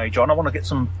away from me, now, John. I want to get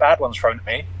some bad ones thrown at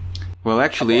me. Well,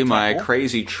 actually, my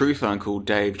crazy truth uncle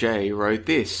Dave J wrote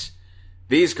this.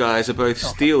 "These guys are both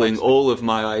stealing all of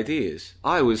my ideas.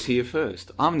 I was here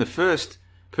first. I'm the first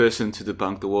person to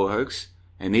debunk the war hoax,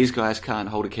 and these guys can't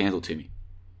hold a candle to me."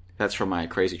 That's from my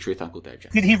crazy truth uncle Dave J.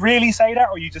 Did he really say that,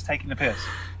 or are you just taking the piss?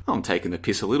 I'm taking the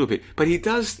piss a little bit, but he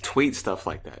does tweet stuff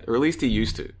like that, or at least he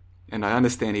used to. And I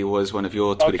understand he was one of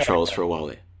your Twitter trolls for a while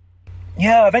there.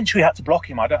 Yeah, eventually I had to block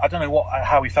him. I don't know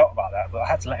how he felt about that, but I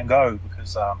had to let him go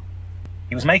because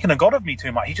he was making a god of me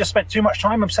too much. He just spent too much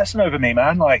time obsessing over me,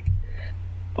 man. Like,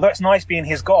 although it's nice being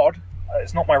his god,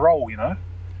 it's not my role, you know.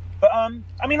 But I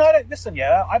mean, I don't listen.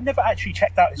 Yeah, I've never actually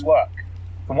checked out his work.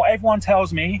 From what everyone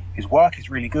tells me, his work is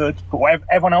really good. But what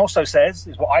everyone also says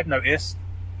is what I've noticed.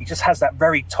 He just has that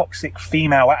very toxic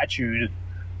female attitude,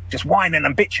 just whining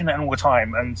and bitching all the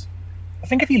time. And I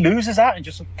think if he loses that and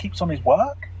just keeps on his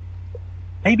work,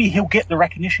 maybe he'll get the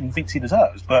recognition he thinks he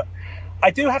deserves. But I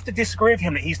do have to disagree with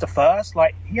him that he's the first.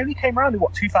 Like, he only came around in,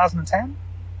 2010?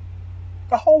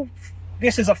 The whole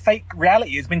this is a fake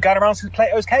reality has been going around since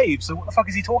Plato's cave, so what the fuck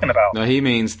is he talking about? No, he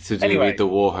means to do with the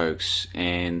war hoax,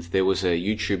 and there was a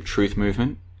YouTube truth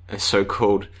movement, a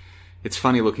so-called... It's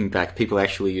funny looking back, people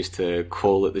actually used to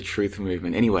call it the truth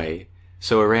movement. Anyway,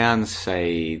 so around,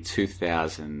 say,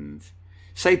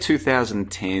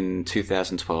 2010,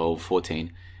 2012,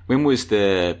 14... When was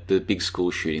the big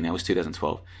school shooting? That was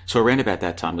 2012. So around about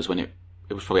that time was when it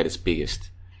was probably at its biggest.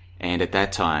 And at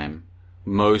that time,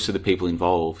 most of the people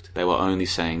involved, they were only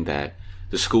saying that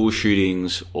the school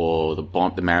shootings or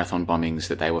the marathon bombings,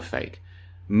 that they were fake.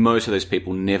 Most of those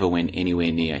people never went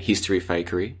anywhere near history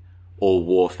fakery or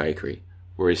war fakery,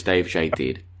 whereas Dave J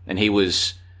did. And he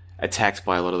was attacked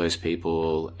by a lot of those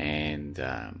people, and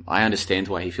I understand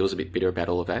why he feels a bit bitter about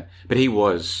all of that. But he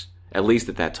was, at least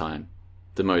at that time,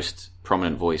 the most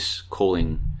prominent voice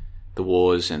calling the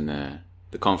wars and the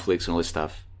conflicts and all this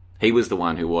stuff. He was the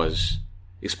one who was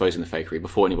exposing the fakery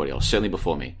before anybody else, certainly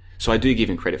before me. So I do give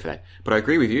him credit for that. But I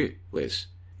agree with you, Lez.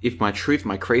 If my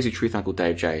crazy truth uncle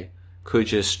Dave J could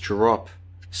just drop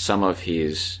some of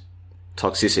his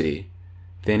toxicity,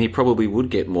 then he probably would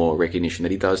get more recognition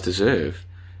that he does deserve.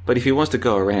 But if he wants to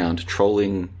go around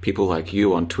trolling people like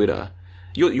you on Twitter,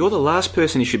 you're the last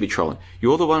person he should be trolling.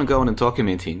 You're the one going and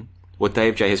documenting what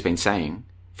Dave J has been saying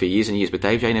for years and years, but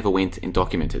Dave J never went and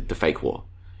documented the fake war.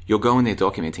 You're going there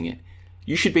documenting it.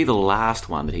 You should be the last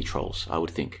one that he trolls, I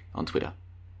would think, on Twitter.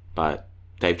 But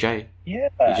Dave J, he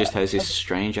just has this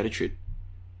strange attitude.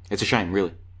 It's a shame,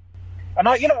 really. And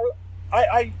I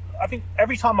think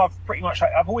every time I've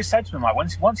always said to him, like,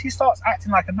 once he starts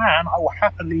acting like a man, I will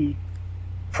happily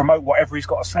promote whatever he's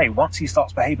got to say. Once he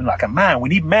starts behaving like a man, we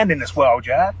need men in this world,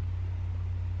 yeah?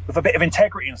 With a bit of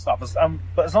integrity and stuff.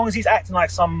 But as long as he's acting like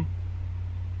some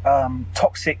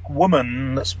toxic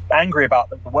woman that's angry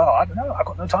about the world, I don't know. I've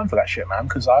got no time for that shit, man,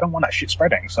 because I don't want that shit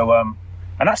spreading. So, and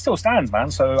that still stands, man.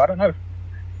 So I don't know.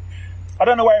 I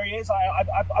don't know where he is.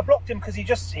 I blocked him because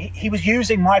he was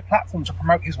using my platform to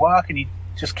promote his work, and he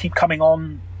just keep coming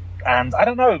on. And I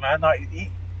don't know, man.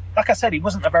 Like I said, he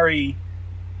wasn't a very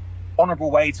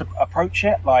honourable way to approach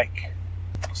it. Like,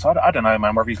 so I don't know,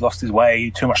 man, whether he's lost his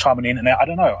way, too much time on the internet. I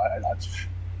don't know.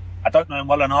 I don't know him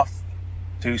well enough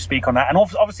to speak on that. And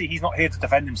obviously, he's not here to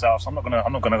defend himself, so I'm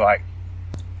not gonna like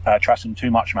trash him too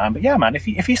much, man. But yeah, man, if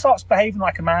he starts behaving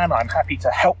like a man, I'm happy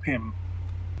to help him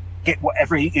get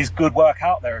whatever his good work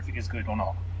out there, if it is good or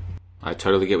not. I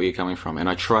totally get where you're coming from, and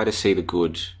I try to see the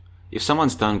good. If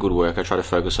someone's done good work, I try to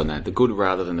focus on that, the good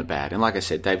rather than the bad. And like I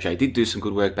said, Dave J did do some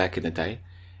good work back in the day.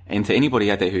 And to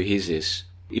anybody out there who hears this,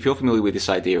 if you're familiar with this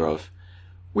idea of,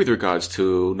 with regards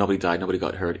to nobody died, nobody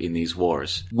got hurt in these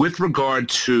wars. With regard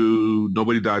to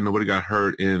nobody died, nobody got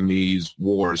hurt in these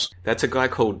wars. That's a guy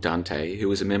called Dante, who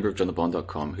was a member of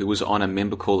JohnTheBond.com, who was on a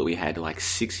member call that we had like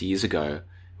 6 years ago,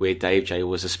 where Dave J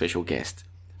was a special guest.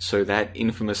 So that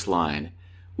infamous line,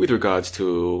 with regards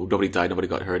to nobody died, nobody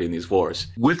got hurt in these wars.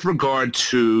 With regard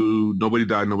to nobody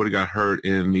died, nobody got hurt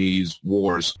in these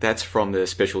wars. That's from the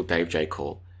special Dave J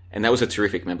call. And that was a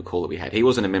terrific member call that we had. He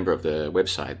wasn't a member of the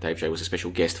website. Dave J was a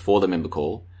special guest for the member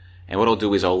call. And what I'll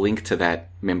do is I'll link to that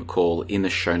member call in the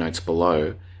show notes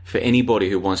below for anybody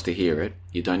who wants to hear it.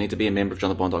 You don't need to be a member of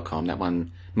JohnTheBond.com. That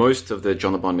one, most of the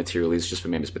John the Bond material is just for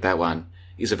members, but that one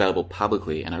is available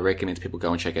publicly, and I recommend people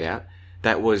go and check it out.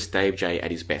 That was Dave J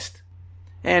at his best.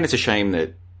 And it's a shame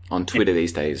that on Twitter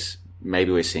these days,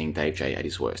 maybe we're seeing Dave J at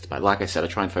his worst. But like I said, I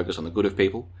try and focus on the good of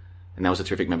people. And that was a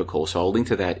terrific member call. So I'll link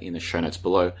to that in the show notes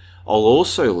below. I'll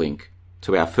also link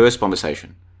to our first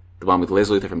Bonversation, the one with Lez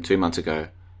Luthor from 2 months ago.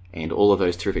 And all of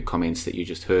those terrific comments that you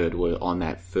just heard were on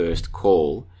that first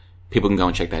call. People can go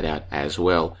and check that out as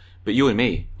well. But you and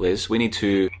me, Lez, we need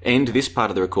to end this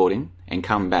part of the recording and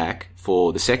come back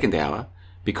for the second hour,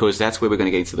 because that's where we're going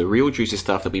to get into the real juicy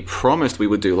stuff that we promised we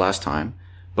would do last time,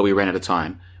 but we ran out of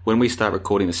time. When we start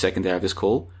recording the second hour of this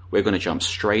call, we're going to jump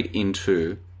straight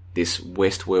into this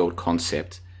Westworld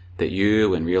concept that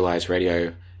you and Realize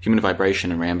Radio, Human Vibration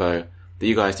and Rambo, that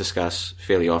you guys discuss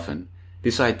fairly often.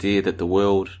 This idea that the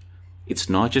world it's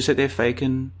not just that they're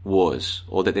faking wars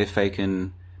or that they're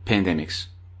faking pandemics.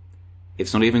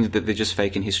 It's not even that they're just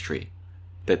faking history.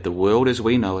 That the world as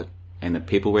we know it and the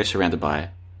people we're surrounded by,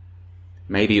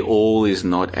 maybe all is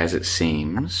not as it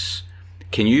seems.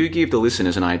 Can you give the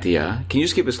listeners an idea? Can you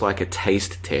just give us like a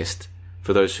taste test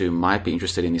for those who might be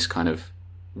interested in this kind of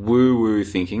woo-woo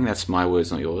thinking? That's my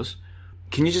words, not yours.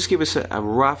 Can you just give us a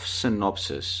rough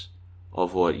synopsis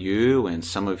of what you and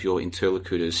some of your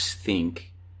interlocutors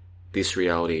think this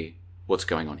reality, what's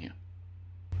going on here?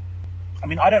 I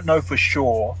mean, I don't know for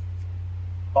sure,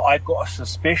 but I've got a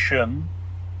suspicion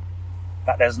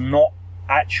that there's not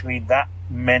actually that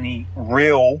many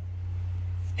real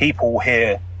people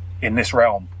here in this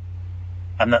realm,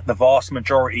 and that the vast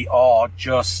majority are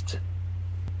just,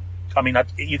 I mean,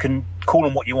 you can call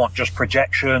them what you want, just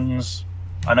projections.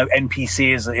 I know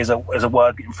NPC is a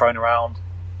word getting thrown around.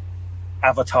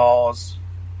 Avatars,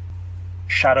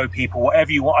 shadow people,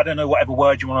 whatever you want. I don't know, whatever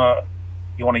word you want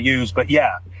to use, but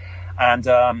yeah. And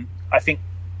I think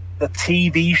the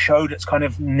TV show that's kind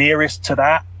of nearest to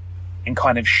that in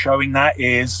kind of showing that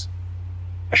is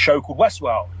a show called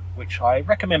Westworld, which I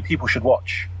recommend people should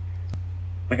watch.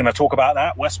 We're going to talk about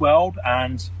that, Westworld,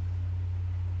 and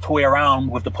toy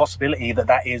around with the possibility that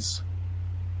that is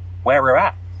where we're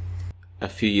at. A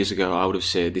few years ago, I would have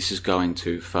said this is going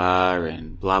too far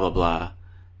and blah, blah, blah.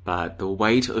 But the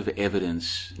weight of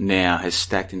evidence now has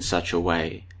stacked in such a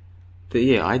way that,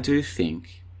 yeah, I do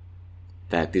think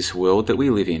that this world that we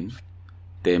live in,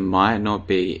 there might not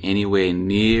be anywhere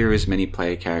near as many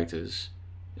player characters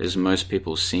as most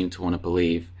people seem to want to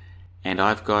believe. And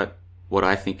I've got what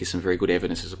I think is some very good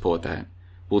evidence to support that.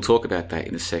 We'll talk about that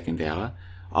in the second hour.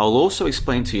 I'll also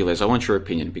explain to you, Les, I want your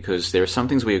opinion, because there are some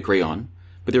things we agree on,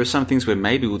 but there are some things where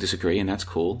maybe we'll disagree, and that's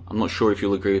cool. I'm not sure if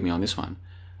you'll agree with me on this one.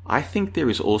 I think there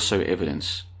is also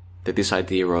evidence that this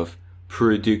idea of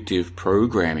predictive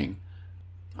programming,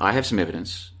 I have some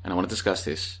evidence, and I want to discuss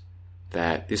this,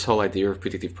 that this whole idea of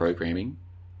predictive programming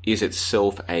is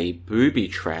itself a booby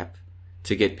trap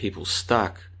to get people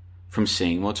stuck from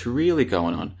seeing what's really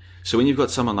going on. So when you've got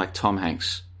someone like Tom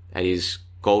Hanks at his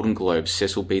Golden Globe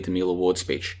Cecil B. DeMille Award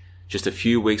speech just a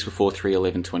few weeks before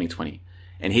 3/11/2020,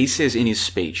 and he says in his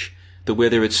speech that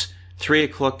whether it's 3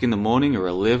 o'clock in the morning or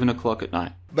 11 o'clock at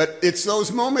night. But it's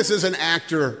those moments as an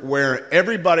actor where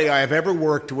everybody I have ever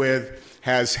worked with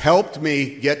has helped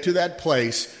me get to that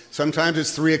place. Sometimes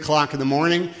it's 3 o'clock in the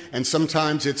morning, and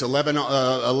sometimes it's 11 at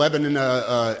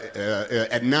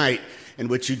night, in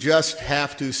which you just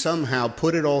have to somehow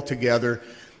put it all together,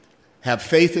 have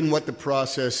faith in what the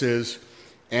process is,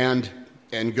 and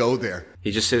go there.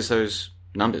 He just says those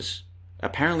numbers,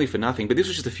 apparently for nothing. But this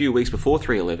was just a few weeks before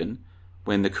 3/11,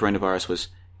 when the coronavirus was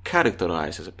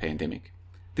characterized as a pandemic.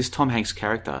 This Tom Hanks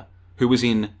character, who was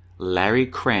in Larry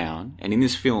Crown, and in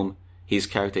this film, his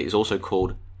character is also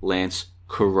called Lance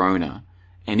Corona.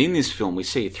 And in this film, we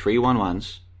see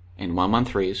 311s and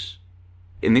 113s.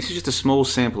 And this is just a small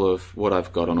sample of what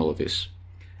I've got on all of this.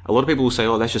 A lot of people will say,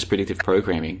 oh, that's just predictive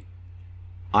programming.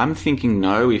 I'm thinking,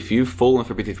 no, if you've fallen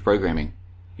for predictive programming,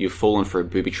 you've fallen for a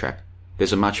booby trap.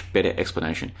 There's a much better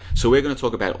explanation. So we're going to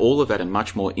talk about all of that and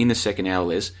much more in the second hour,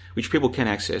 Les, which people can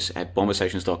access at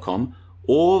bonversations.com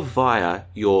or via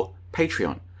your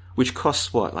Patreon, which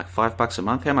costs what, like $5 a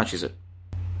month? How much is it?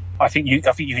 I think you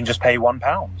can just pay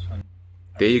 £1.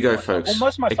 There you go, folks.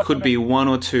 Well, it could be £1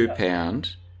 or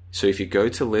 £2. So if you go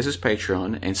to Lez's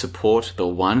Patreon and support the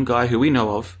one guy who we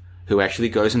know of, who actually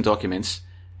goes and documents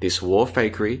this war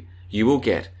fakery, you will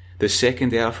get the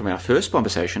second hour from our first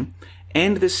Bonversation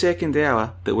and the second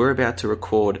hour that we're about to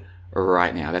record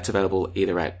right now. That's available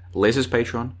either at Lez's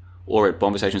Patreon or at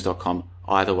bonversations.com.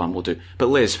 Either one will do. But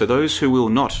Les, for those who will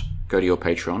not go to your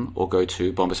Patreon or go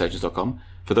to bonversations.com,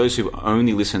 for those who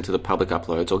only listen to the public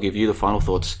uploads, I'll give you the final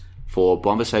thoughts for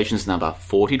Bonversations number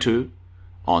 42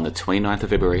 on the 29th of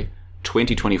February,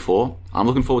 2024. I'm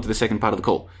looking forward to the second part of the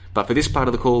call. But for this part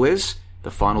of the call, Les,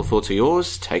 the final thoughts are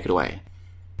yours. Take it away.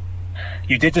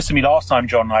 You did this to me last time,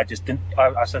 John. I just didn't.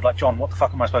 I said, like, John, what the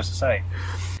fuck am I supposed to say?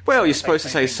 Well, you're supposed to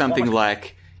say something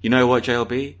like, you know what,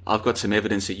 JLB? I've got some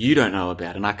evidence that you don't know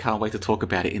about, and I can't wait to talk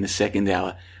about it in the second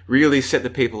hour. Really set the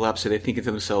people up so they're thinking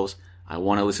to themselves, I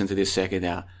want to listen to this second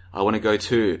hour. I want to go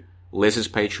to Lez's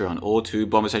Patreon or to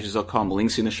bonversations.com.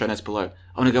 Links in the show notes below.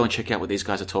 I want to go and check out what these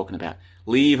guys are talking about.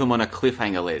 Leave them on a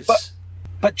cliffhanger, Les.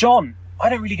 But John, I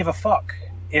don't really give a fuck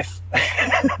if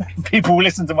people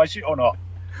listen to my shit or not.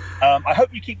 I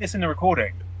hope you keep this in the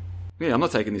recording. Yeah, I'm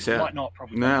not taking this out. Might not,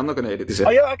 probably. No, I'm not going to edit this out. Oh,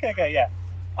 yeah, okay, yeah.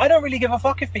 I don't really give a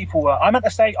fuck if people... I'm at the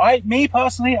stage... Me,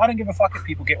 personally, I don't give a fuck if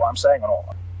people get what I'm saying or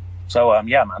not. So,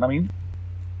 yeah, man, I mean,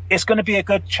 it's going to be a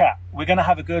good chat. We're going to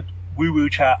have a good woo-woo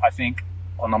chat, I think,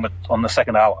 on the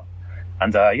second hour.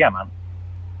 And yeah, man.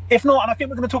 If not, and I think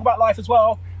we're going to talk about life as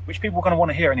well, which people are going to want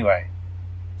to hear anyway.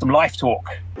 Some life talk.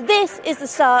 This is the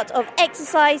start of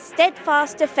Exercise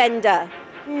Steadfast Defender,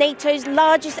 NATO's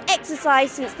largest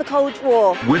exercise since the Cold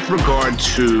War. With regard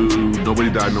to nobody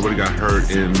died, nobody got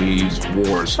hurt in these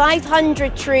wars.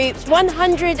 500 troops,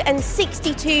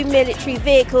 162 military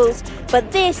vehicles,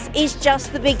 but this is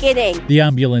just the beginning. The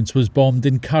ambulance was bombed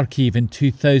in Kharkiv in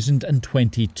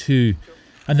 2022,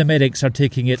 and the medics are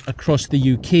taking it across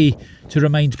the UK to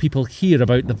remind people here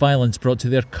about the violence brought to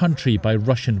their country by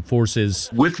Russian forces.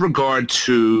 With regard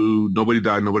to nobody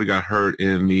died, nobody got hurt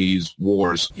in these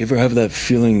wars. You ever have that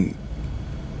feeling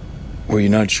where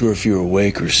you're not sure if you're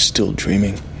awake or still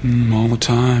dreaming? All the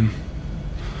time.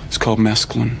 It's called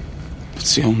mescaline.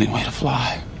 It's the only way to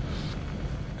fly.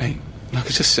 Hey, look,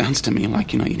 it just sounds to me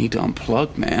like, you need to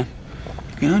unplug, man.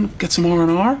 Get some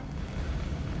R&R?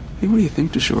 Hey, what do you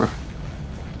think, Deshore?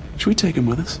 Should we take him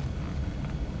with us?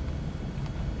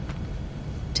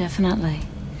 Definitely.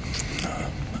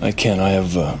 I can't. I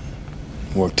have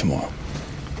work tomorrow.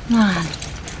 Come on.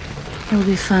 It'll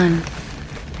be fun.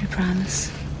 I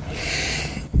promise.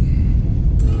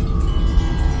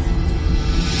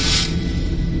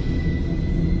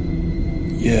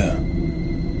 Yeah.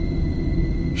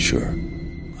 Sure.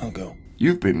 I'll go.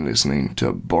 You've been listening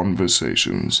to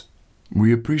Bonversations.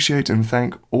 We appreciate and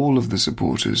thank all of the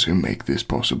supporters who make this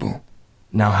possible.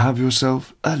 Now have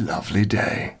yourself a lovely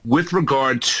day. With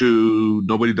regard to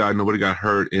nobody died, nobody got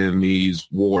hurt in these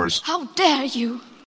wars. How dare you!